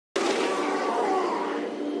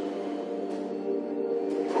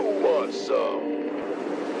Awesome.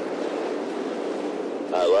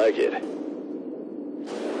 I like it.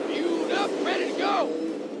 Fueled up, ready to go.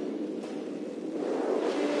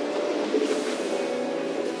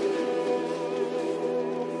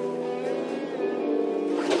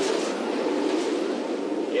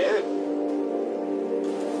 Yeah?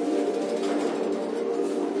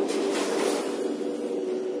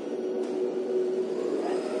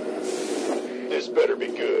 This better be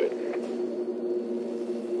good.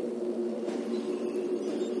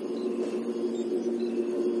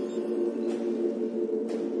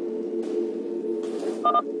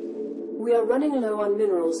 We are running low on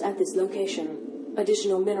minerals at this location.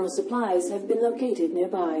 Additional mineral supplies have been located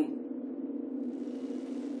nearby.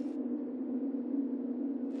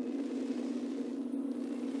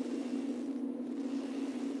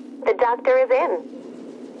 The doctor is in.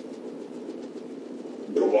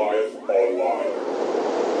 Goliath online.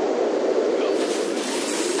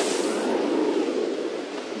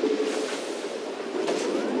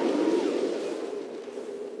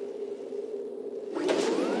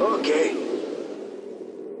 Okay.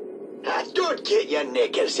 Now don't get your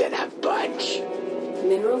knickers in a bunch.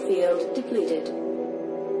 Mineral field depleted.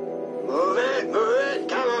 Move it,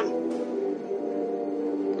 come on.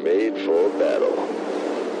 Made for battle.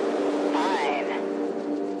 Fine.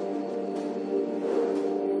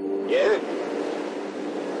 Yeah?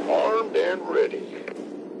 Armed and ready.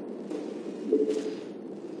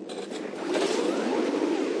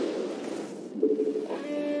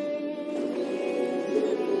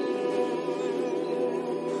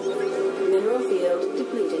 Mineral field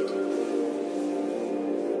depleted.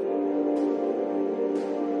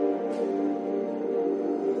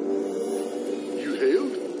 You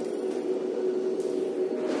hailed?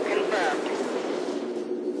 Confirmed.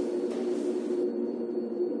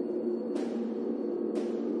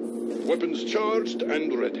 Weapons charged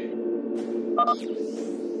and ready.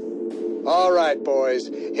 All right, boys.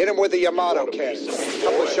 Hit him with the Yamato cannon. A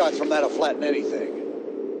couple of shots from that'll flatten anything.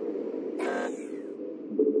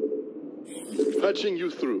 Patching you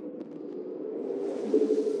through.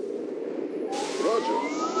 Roger.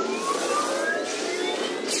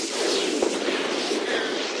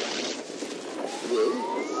 Well?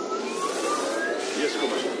 Yes,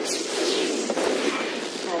 Commander.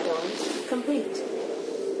 Add-on complete.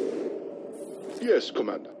 Yes,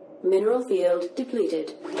 Commander. Mineral field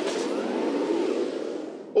depleted.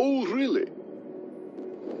 Oh, really?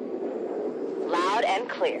 Loud and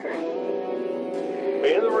clear.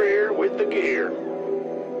 In the rear with the gear.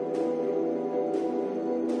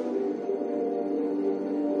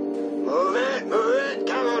 Move it,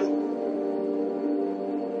 come on.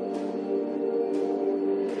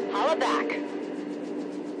 Holla back.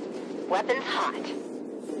 Weapons hot.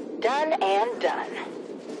 Done and done.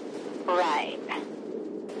 Right.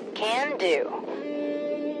 Can do.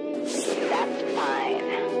 That's fine.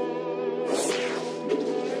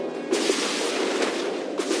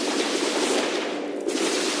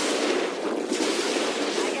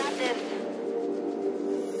 I got this.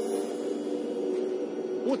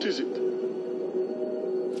 What is it?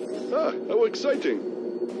 Ah, how exciting.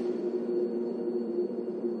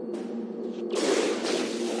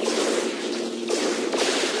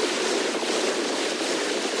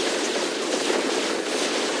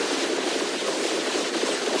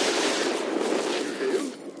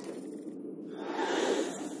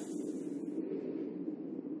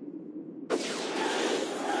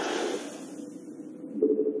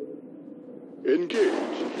 Engage.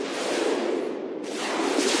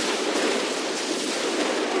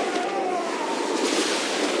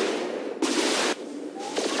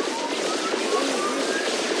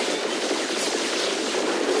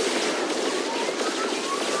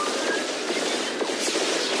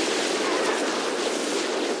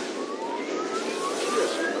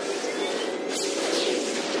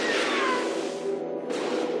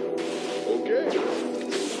 Okay.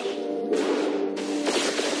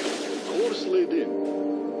 Course laid in.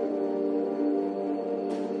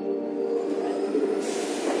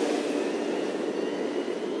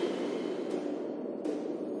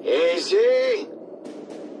 Easy.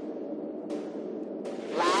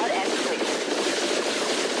 Loud and clear.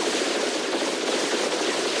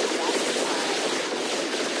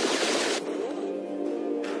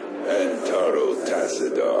 Antaro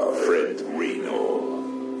Tassadar, friend Reno.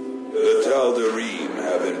 The Tal'darim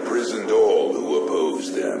have imprisoned all who oppose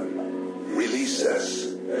them. Release us,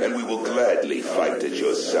 and we will gladly fight at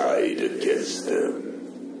your side against them.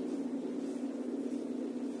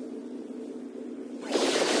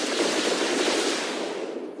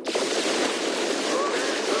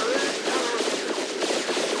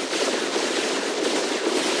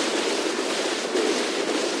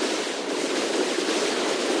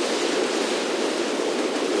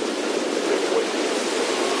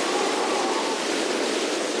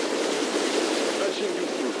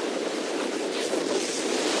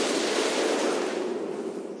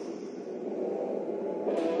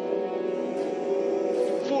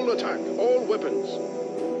 attack all weapons.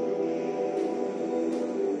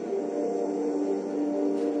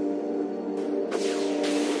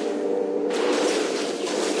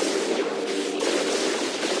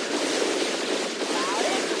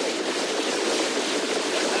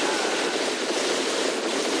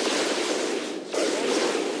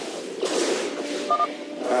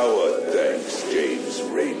 Our thanks, James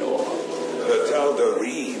Raynor. The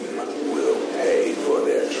Tal'darim will pay for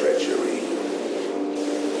their treachery.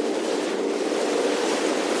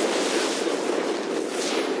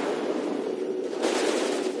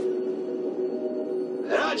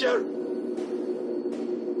 Roger.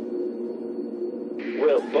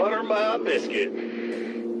 Well, butter my biscuit.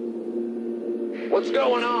 What's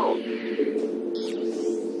going on?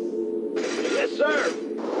 Yes, sir.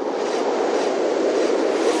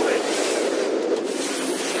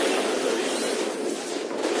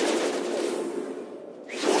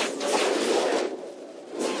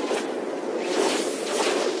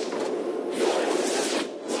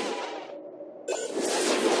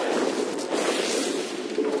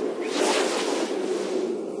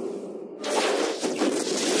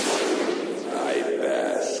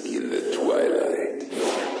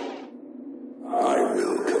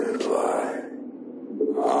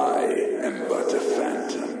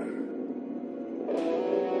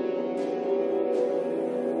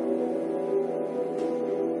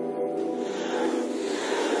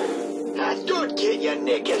 Don't get your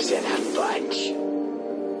knickers in a bunch.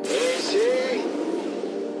 Easy.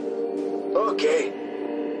 Okay.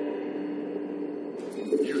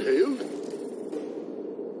 You hailed?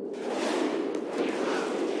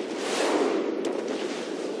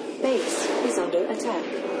 Base is under attack.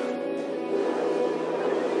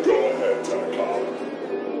 Go ahead, Tal'darim.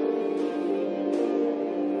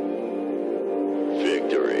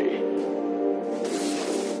 Victory.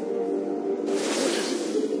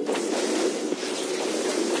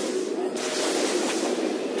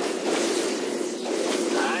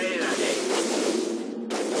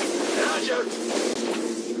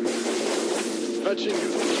 Patching you.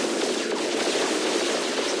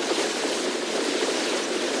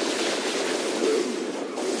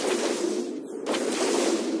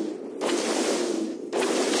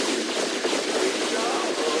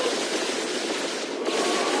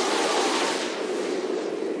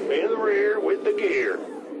 In the rear with the gear.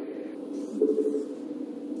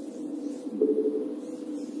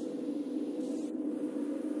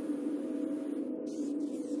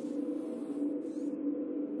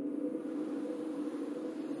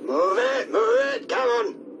 Move it, come on.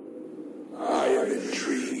 I am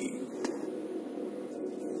intrigued.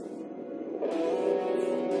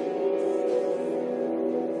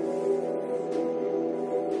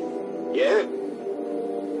 Yeah?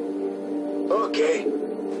 Okay.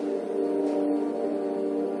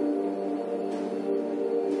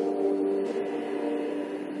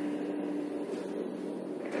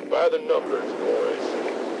 By the numbers, boys.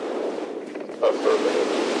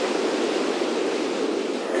 Affirmative.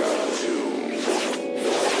 Got to.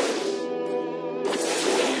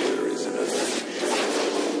 Here is an illusion.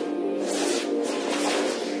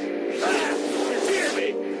 Ah! You hear me?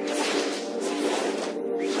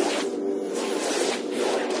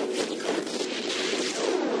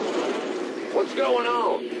 What's going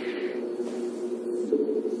on?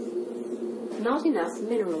 Not enough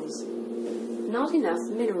minerals. Not enough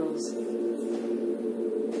minerals.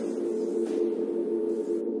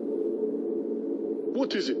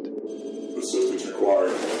 What is it? Assistance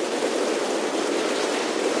required.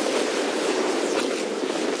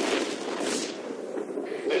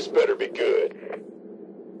 This better be good.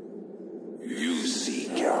 You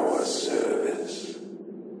seek our service.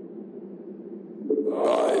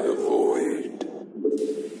 I the void.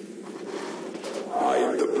 I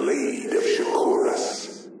am the blade of Shakuras.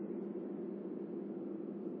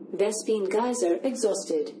 Vespine geyser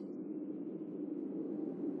exhausted.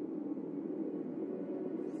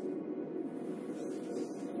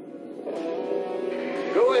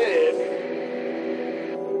 Go ahead.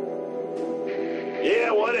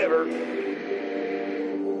 Yeah, whatever.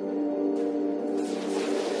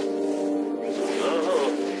 Uh-huh.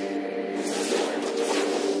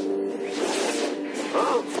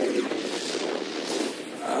 Huh?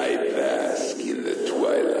 I bask in the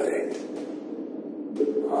twilight.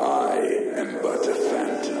 I am but a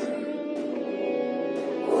phantom.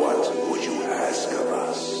 What would you ask of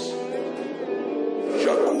us?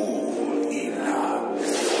 Shakul ina.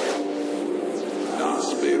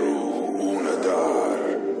 Nasbiru unadar.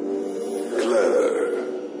 Clever.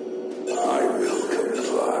 I will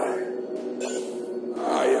comply.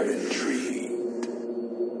 I am intrigued.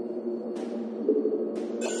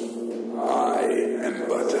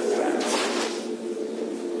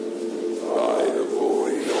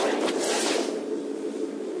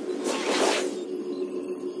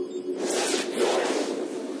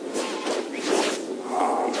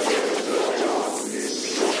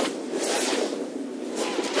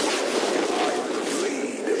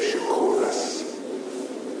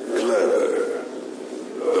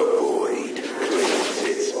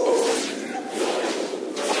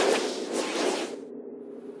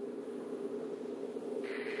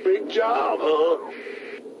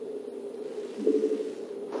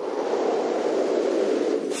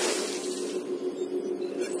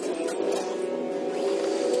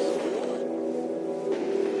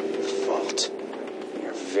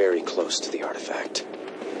 close to the artifact.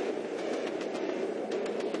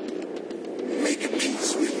 Make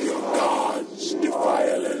peace with your gods,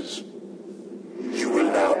 defilers. You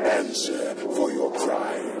will now answer for your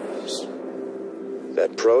crimes.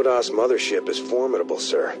 That Protoss mothership is formidable,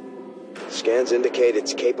 sir. Scans indicate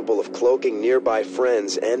it's capable of cloaking nearby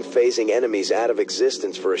friends and phasing enemies out of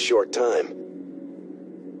existence for a short time.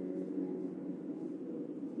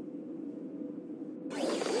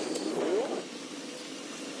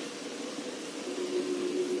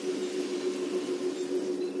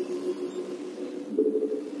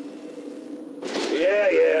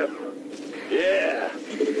 Yeah.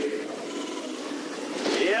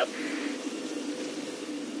 Yep.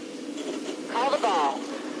 Call the ball.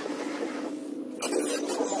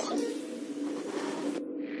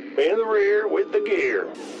 In the rear with the gear.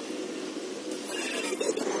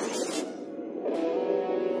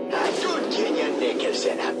 I could get your knickers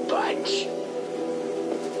in a bunch.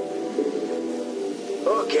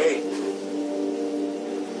 Okay,